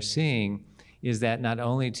change that we're seeing, is that not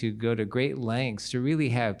only to go to great lengths to really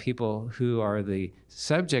have people who are the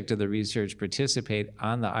subject of the research participate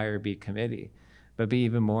on the IRB committee, but be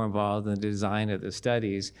even more involved in the design of the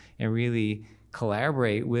studies and really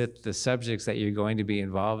collaborate with the subjects that you're going to be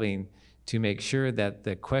involving to make sure that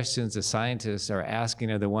the questions the scientists are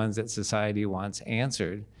asking are the ones that society wants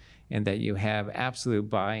answered, and that you have absolute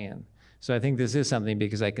buy-in. So I think this is something,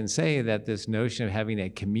 because I can say that this notion of having a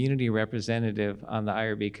community representative on the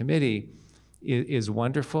IRB committee is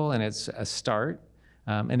wonderful, and it's a start.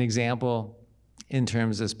 An example in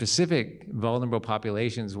terms of specific vulnerable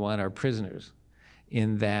populations, one are prisoners,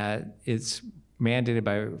 in that it's mandated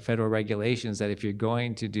by federal regulations that if you're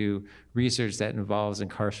going to do research that involves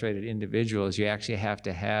incarcerated individuals, you actually have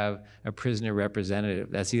to have a prisoner representative.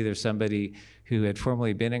 That's either somebody who had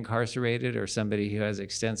formerly been incarcerated or somebody who has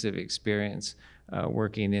extensive experience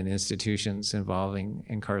working in institutions involving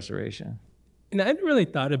incarceration. And I hadn't really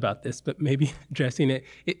thought about this, but maybe addressing it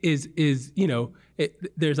is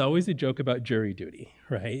there's always a joke about jury duty,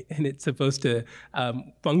 right? And it's supposed to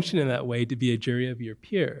function in that way, to be a jury of your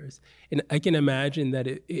peers. And I can imagine that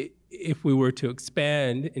if we were to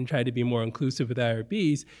expand and try to be more inclusive with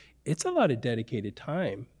IRBs, it's a lot of dedicated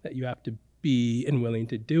time that you have to be and willing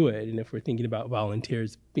to do it. And if we're thinking about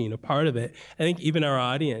volunteers being a part of it, I think even our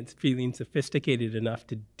audience feeling sophisticated enough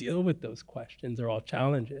to deal with those questions are all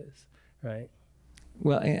challenges, right?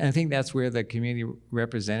 Well, I think that's where the community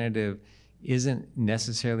representative isn't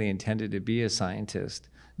necessarily intended to be a scientist.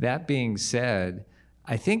 That being said,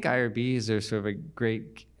 I think IRBs are sort of a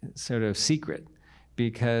great sort of secret,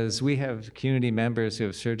 because we have community members who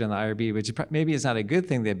have served on the IRB, which maybe is not a good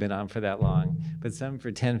thing they've been on for that long, but some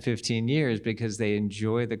for 10, 15 years because they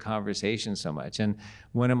enjoy the conversation so much. And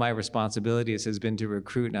one of my responsibilities has been to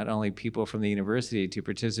recruit not only people from the university to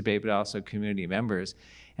participate, but also community members.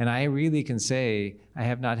 And I really can say I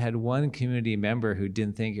have not had one community member who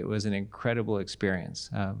didn't think it was an incredible experience.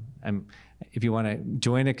 If you want to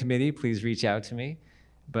join a committee, please reach out to me.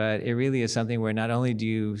 But it really is something where not only do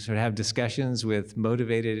you sort of have discussions with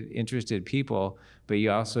motivated, interested people, but you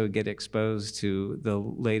also get exposed to the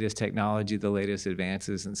latest technology, the latest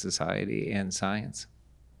advances in society and science.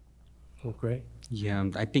 Oh, great. Yeah,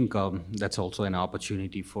 I think that's also an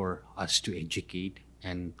opportunity for us to educate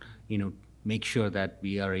and, make sure that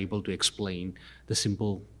we are able to explain the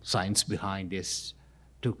simple science behind this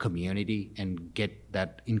to community and get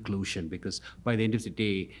that inclusion. Because by the end of the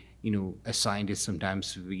day, as scientists,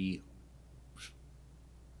 sometimes we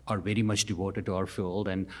are very much devoted to our field,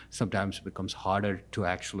 and sometimes it becomes harder to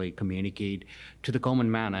actually communicate to the common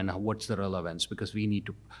man and what's the relevance, because we need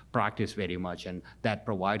to practice very much, and that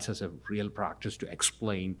provides us a real practice to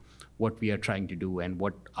explain what we are trying to do and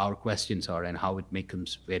what our questions are and how it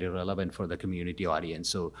becomes very relevant for the community audience.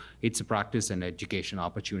 So it's a practice and education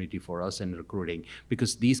opportunity for us in recruiting,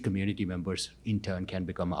 because these community members in turn can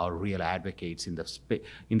become our real advocates in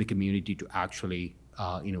the community to actually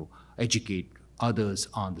educate others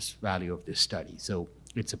on the value of this study. So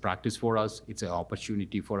it's a practice for us. It's an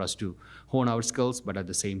opportunity for us to hone our skills, but at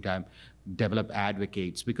the same time develop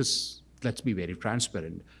advocates, because let's be very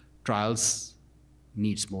transparent. Trials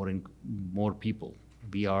needs more people.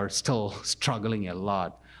 We are still struggling a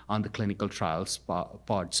lot on the clinical trials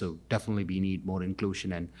part, so definitely we need more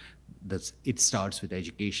inclusion, and it starts with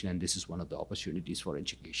education, and this is one of the opportunities for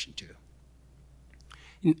education too.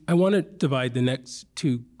 I want to divide the next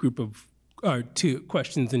two group of two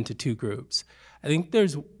questions into two groups. I think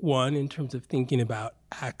there's one in terms of thinking about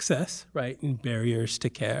access, right, and barriers to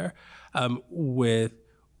care, with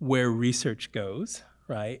where research goes,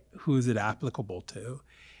 right? Who is it applicable to?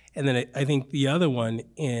 And then I think the other one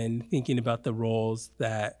in thinking about the roles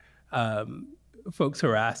that folks who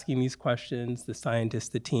are asking these questions, the scientists,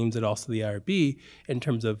 the teams, and also the IRB, in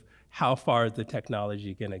terms of how far is the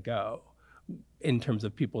technology going to go in terms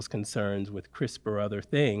of people's concerns with CRISPR or other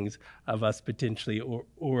things of us potentially,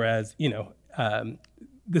 or as, you know,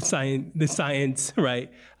 the science,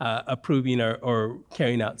 right, approving or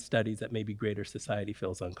carrying out studies that maybe greater society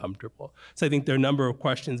feels uncomfortable. So I think there are a number of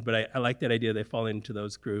questions, but I like that idea they fall into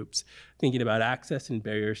those groups, thinking about access and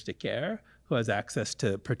barriers to care, who has access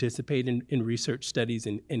to participate in research studies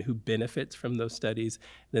and who benefits from those studies,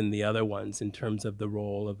 then the other ones in terms of the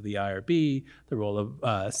role of the IRB, the role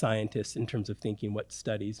of scientists in terms of thinking what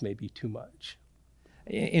studies may be too much.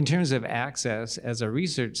 In terms of access, as a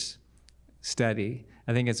research study,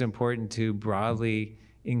 I think it's important to broadly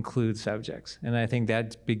include subjects. And I think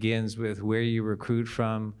that begins with where you recruit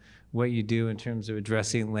from, what you do in terms of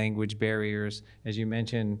addressing language barriers. As you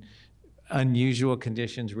mentioned, unusual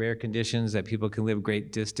conditions, rare conditions that people can live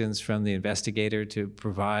great distance from the investigator to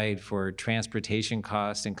provide for transportation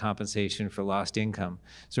costs and compensation for lost income.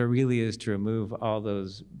 So it really is to remove all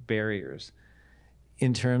those barriers.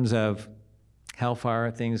 In terms of how far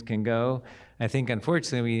things can go, I think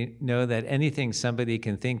unfortunately we know that anything somebody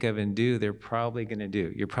can think of and do, they're probably going to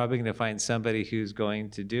do. You're probably going to find somebody who's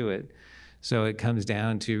going to do it. So it comes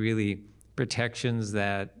down to really protections,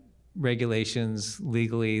 that regulations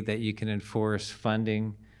legally that you can enforce,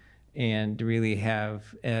 funding, and really have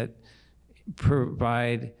it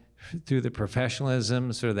provide through the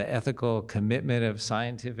professionalism, sort of the ethical commitment of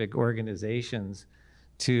scientific organizations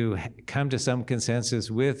to come to some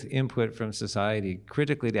consensus with input from society,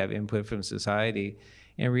 critically to have input from society,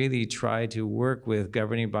 and really try to work with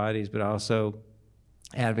governing bodies, but also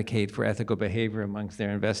advocate for ethical behavior amongst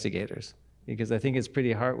their investigators. Because I think it's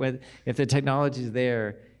pretty hard, if the technology is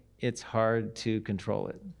there, it's hard to control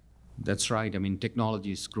it. That's right. I mean,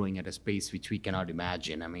 technology is growing at a pace which we cannot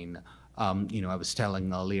imagine. I mean, you know, I was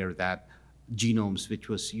telling earlier that genomes, which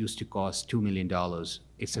was used to cost $2 million,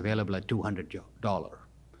 it's available at $200.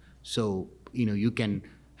 So, you know, you can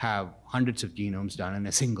have hundreds of genomes done in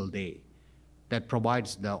a single day. That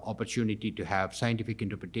provides the opportunity to have scientific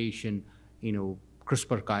interpretation, you know,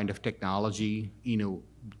 CRISPR kind of technology, you know,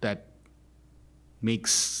 that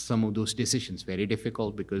makes some of those decisions very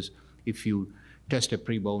difficult, because if you test a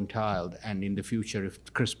preborn child and in the future, if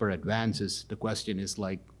CRISPR advances, the question is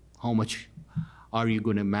like, how much are you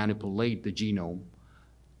going to manipulate the genome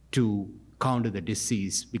to counter the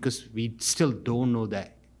disease? Because we still don't know the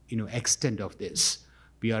extent of this.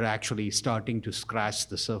 We are actually starting to scratch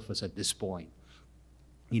the surface at this point.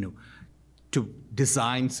 To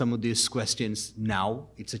design some of these questions now,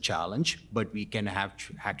 it's a challenge, but we can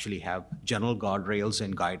actually have general guardrails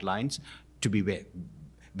and guidelines to be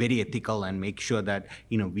very ethical and make sure that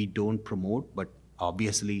we don't promote, but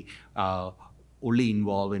obviously only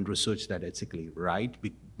involve in research that ethically right.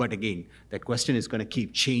 But again, that question is going to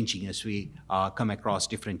keep changing as we come across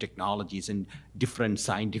different technologies and different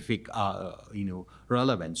scientific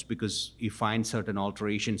relevance, because you find certain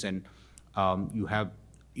alterations and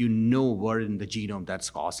you know where in the genome that's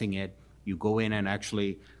causing it. You go in and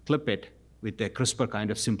actually clip it with the CRISPR kind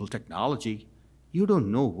of simple technology. You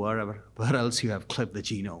don't know where else you have clipped the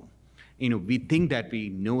genome. We think that we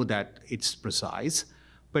know that it's precise,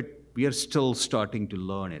 but we are still starting to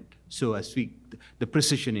learn it. So as the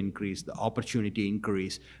precision increase, the opportunity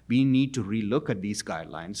increase, we need to relook at these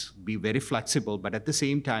guidelines, be very flexible, but at the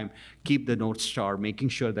same time, keep the North Star, making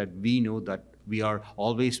sure that we know that we are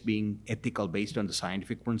always being ethical based on the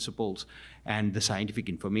scientific principles and the scientific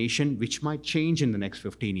information, which might change in the next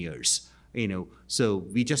 15 years. So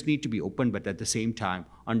we just need to be open, but at the same time,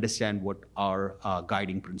 understand what our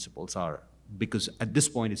guiding principles are. Because at this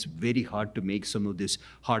point, it's very hard to make some of these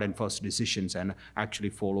hard and fast decisions and actually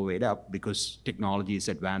follow it up, because technology is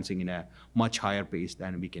advancing in a much higher pace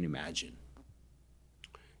than we can imagine.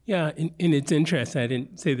 Yeah, and it's interesting. I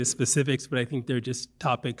didn't say the specifics, but I think they're just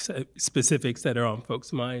topics, specifics that are on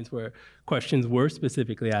folks' minds, where questions were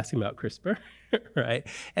specifically asking about CRISPR, right?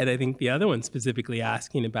 And I think the other one specifically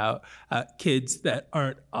asking about kids that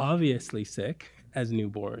aren't obviously sick as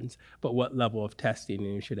newborns, but what level of testing,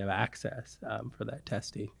 and you should have access for that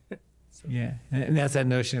testing. So. Yeah, and that's that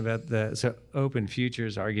notion about the open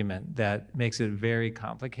futures argument that makes it very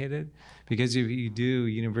complicated, because if you do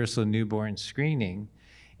universal newborn screening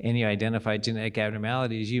and you identify genetic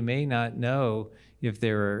abnormalities, you may not know if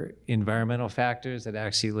there were environmental factors that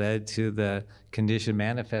actually led to the condition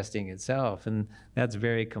manifesting itself. And that's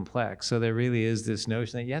very complex. So there really is this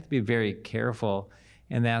notion that you have to be very careful,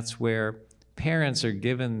 and that's where parents are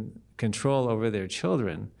given control over their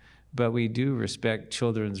children, but we do respect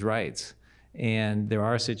children's rights. And there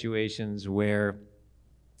are situations where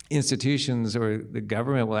institutions or the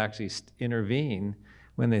government will actually intervene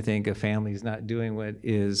when they think a family is not doing what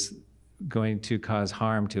is going to cause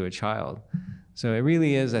harm to a child. So it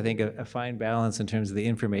really is, I think, a fine balance in terms of the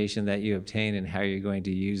information that you obtain and how you're going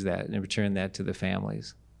to use that and return that to the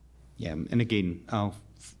families. Yeah, and again,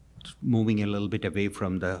 moving a little bit away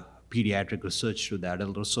from the pediatric research to the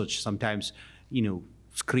adult research, sometimes,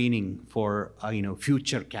 screening for,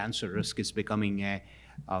 future cancer risk is becoming a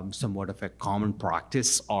somewhat of a common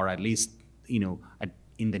practice, or at least,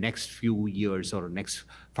 in the next few years or next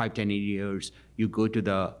 5, 10 years, you go to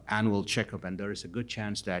the annual checkup and there is a good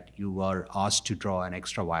chance that you are asked to draw an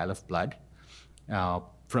extra vial of blood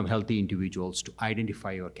from healthy individuals to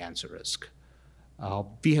identify your cancer risk.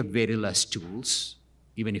 We have very less tools,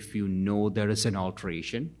 even if you know there is an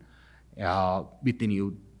alteration within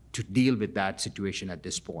you to deal with that situation at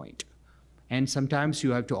this point. And sometimes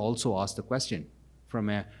you have to also ask the question,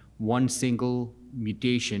 from one single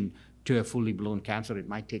mutation to a fully blown cancer, it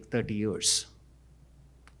might take 30 years.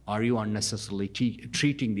 Are you unnecessarily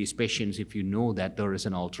treating these patients if you know that there is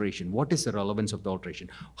an alteration? What is the relevance of the alteration?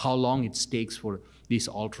 How long it takes for these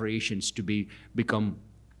alterations to become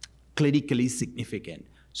clinically significant?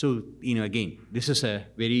 So, again, this is a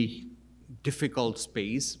very difficult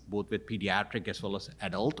space, both with pediatric as well as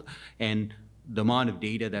adult, and the amount of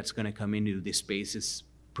data that's going to come into this space is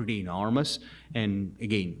pretty enormous. And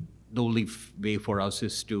again, the only way for us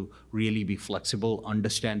is to really be flexible,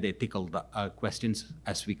 understand the ethical questions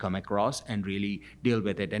as we come across, and really deal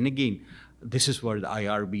with it. And again, this is where the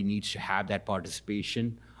IRB needs to have that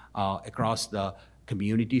participation across the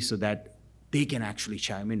community so that they can actually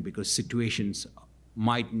chime in, because situations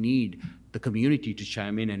might need the community to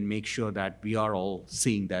chime in and make sure that we are all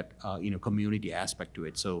seeing that community aspect to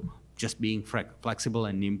it. So just being flexible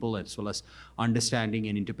and nimble, as well as understanding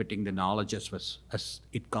and interpreting the knowledge as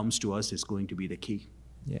it comes to us, is going to be the key.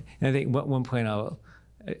 Yeah, and I think one point I'll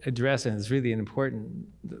address, and it's really important,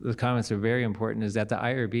 the comments are very important, is that the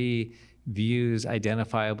IRB views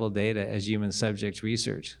identifiable data as human subject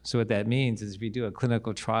research. So what that means is if you do a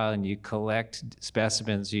clinical trial and you collect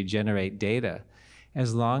specimens, you generate data,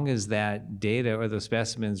 as long as that data or those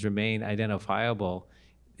specimens remain identifiable,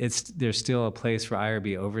 there's still a place for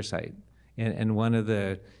IRB oversight. And one of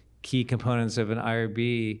the key components of an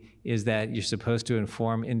IRB is that you're supposed to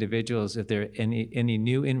inform individuals if there any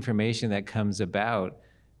new information that comes about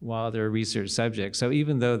while they're research subjects. So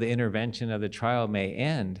even though the intervention of the trial may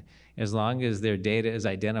end, as long as their data is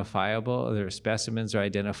identifiable, or their specimens are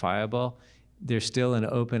identifiable, there's still an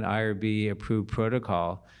open IRB approved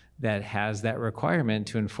protocol that has that requirement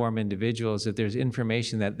to inform individuals if there's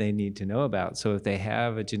information that they need to know about. So if they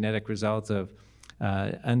have a genetic result of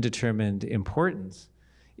undetermined importance,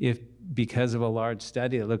 if because of a large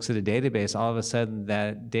study that looks at a database, all of a sudden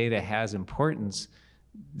that data has importance,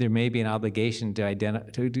 there may be an obligation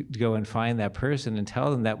to go and find that person and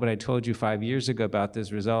tell them that what I told you 5 years ago about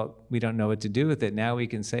this result, we don't know what to do with it. Now we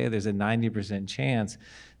can say there's a 90% chance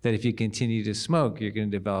that if you continue to smoke, you're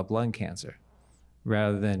going to develop lung cancer,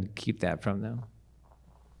 rather than keep that from them.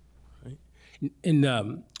 Right.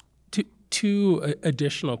 And two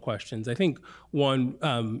additional questions. I think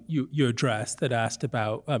one you addressed that asked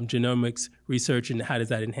about genomics research and how does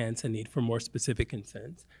that enhance the need for more specific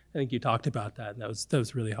consents. I think you talked about that, and that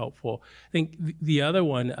was really helpful. I think the other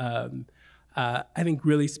one I think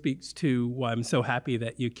really speaks to why I'm so happy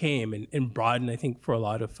that you came and broaden, I think, for a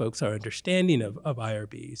lot of folks, our understanding of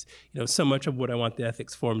IRBs. So much of what I want the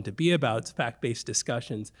ethics forum to be about is fact-based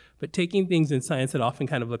discussions, but taking things in science that often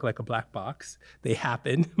kind of look like a black box, they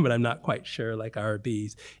happen, but I'm not quite sure, like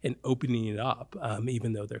IRBs, and opening it up,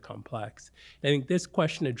 even though they're complex. And I think this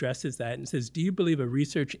question addresses that and says, do you believe a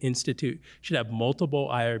research institute should have multiple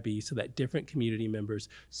IRBs so that different community members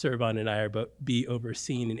serve on an IRB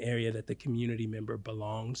overseeing an area that the community member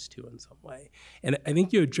belongs to in some way? And I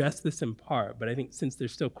think you addressed this in part, but I think since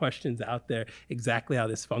there's still questions out there exactly how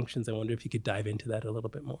this functions, I wonder if you could dive into that a little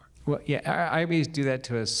bit more. Well, yeah, IRBs do that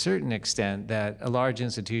to a certain extent, that a large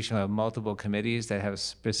institution will have multiple committees that have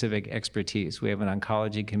specific expertise. We have an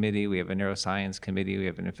oncology committee, we have a neuroscience committee, we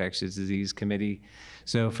have an infectious disease committee.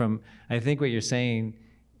 So I think what you're saying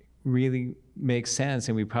really makes sense,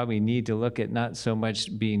 and we probably need to look at not so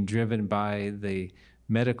much being driven by the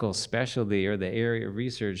medical specialty or the area of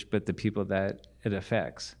research, but the people that it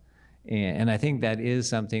affects. And I think that is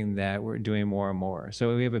something that we're doing more and more.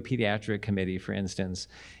 So we have a pediatric committee, for instance,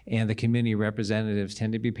 and the community representatives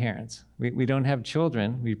tend to be parents. We don't have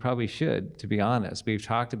children. We probably should, to be honest. We've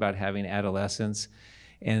talked about having adolescents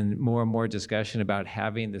and more discussion about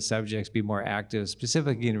having the subjects be more active,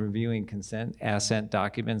 specifically in reviewing assent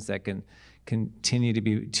documents that can continue to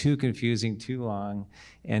be too confusing, too long,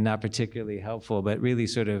 and not particularly helpful, but really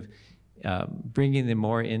sort of bringing them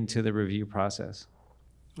more into the review process.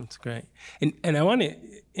 That's great. And I want to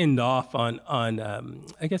end off on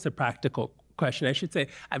I guess, a practical question. I should say,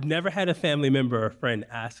 I've never had a family member or friend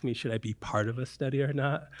ask me, should I be part of a study or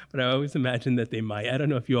not? But I always imagine that they might. I don't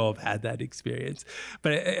know if you all have had that experience.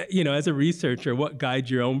 But, you know, as a researcher, what guides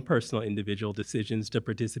your own personal individual decisions to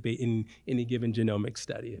participate in any given genomic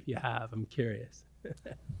study? If you have, I'm curious.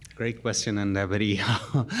 Great question, and a very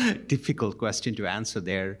difficult question to answer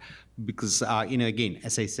there, because, you know, again,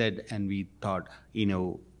 as I said, and we thought, you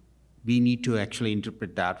know, we need to actually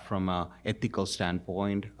interpret that from an ethical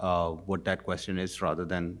standpoint, what that question is, rather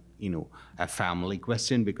than, you know, a family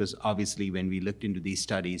question, because obviously when we looked into these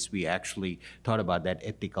studies, we actually thought about that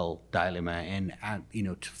ethical dilemma and you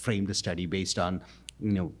know, to frame the study based on,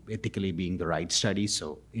 you know, ethically being the right study.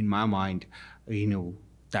 So in my mind, you know,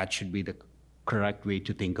 that should be the correct way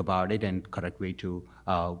to think about it and correct way to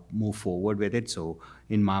move forward with it. So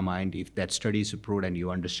in my mind, if that study is approved and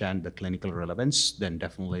you understand the clinical relevance, then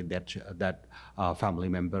definitely that family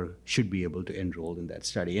member should be able to enroll in that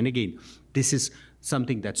study. And again, this is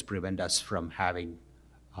something that's prevent us from having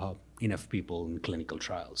enough people in clinical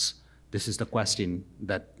trials. This is the question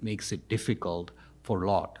that makes it difficult for a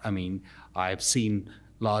lot. I mean, I've seen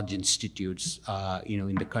large institutes, you know,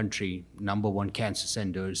 in the country, #1 cancer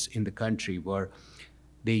centers in the country, where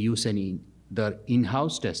they use the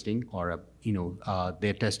in-house testing or, you know,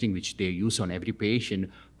 their testing which they use on every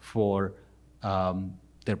patient for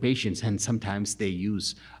their patients, and sometimes they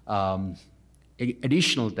use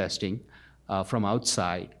additional testing from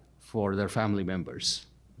outside for their family members.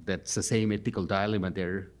 That's the same ethical dilemma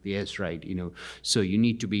there. Yes, right. You know, so you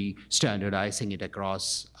need to be standardizing it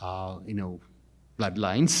across, you know,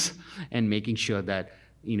 bloodlines and making sure that,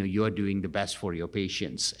 you know, you are doing the best for your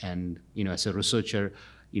patients. And, you know, as a researcher,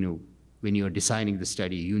 you know, when you're designing the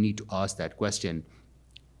study, you need to ask that question: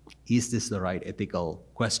 is this the right ethical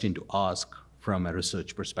question to ask from a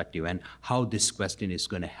research perspective, and how this question is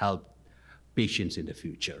going to help patients in the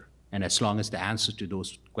future? And as long as the answer to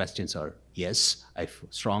those questions are yes, I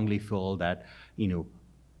strongly feel that, you know,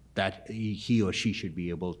 that he or she should be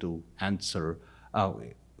able to answer,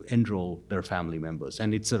 enroll their family members.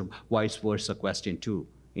 And it's a vice versa question too.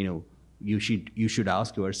 You know, you should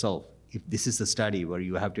ask yourself, if this is a study where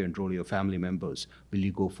you have to enroll your family members, will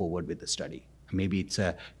you go forward with the study? Maybe it's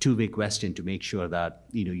a two-way question to make sure that,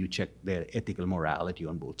 you know, you check their ethical morality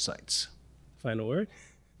on both sides. Final word?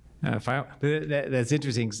 That's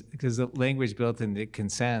interesting, because the language built in the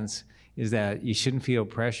consents is that you shouldn't feel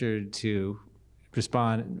pressured to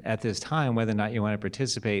respond at this time whether or not you want to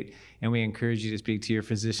participate, and we encourage you to speak to your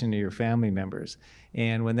physician or your family members.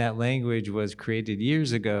 And when that language was created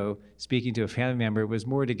years ago, speaking to a family member was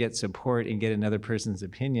more to get support and get another person's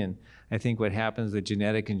opinion. I think what happens with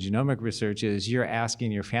genetic and genomic research is you're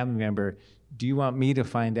asking your family member, do you want me to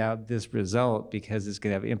find out this result because it's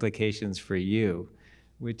going to have implications for you,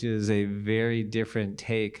 which is a very different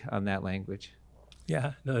take on that language.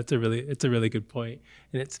 Yeah, no, it's a really good point,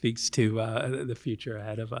 and it speaks to the future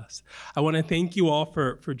ahead of us. I want to thank you all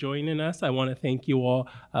for joining us. I want to thank you all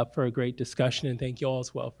for a great discussion, and thank you all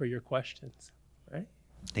as well for your questions. All right?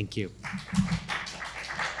 Thank you.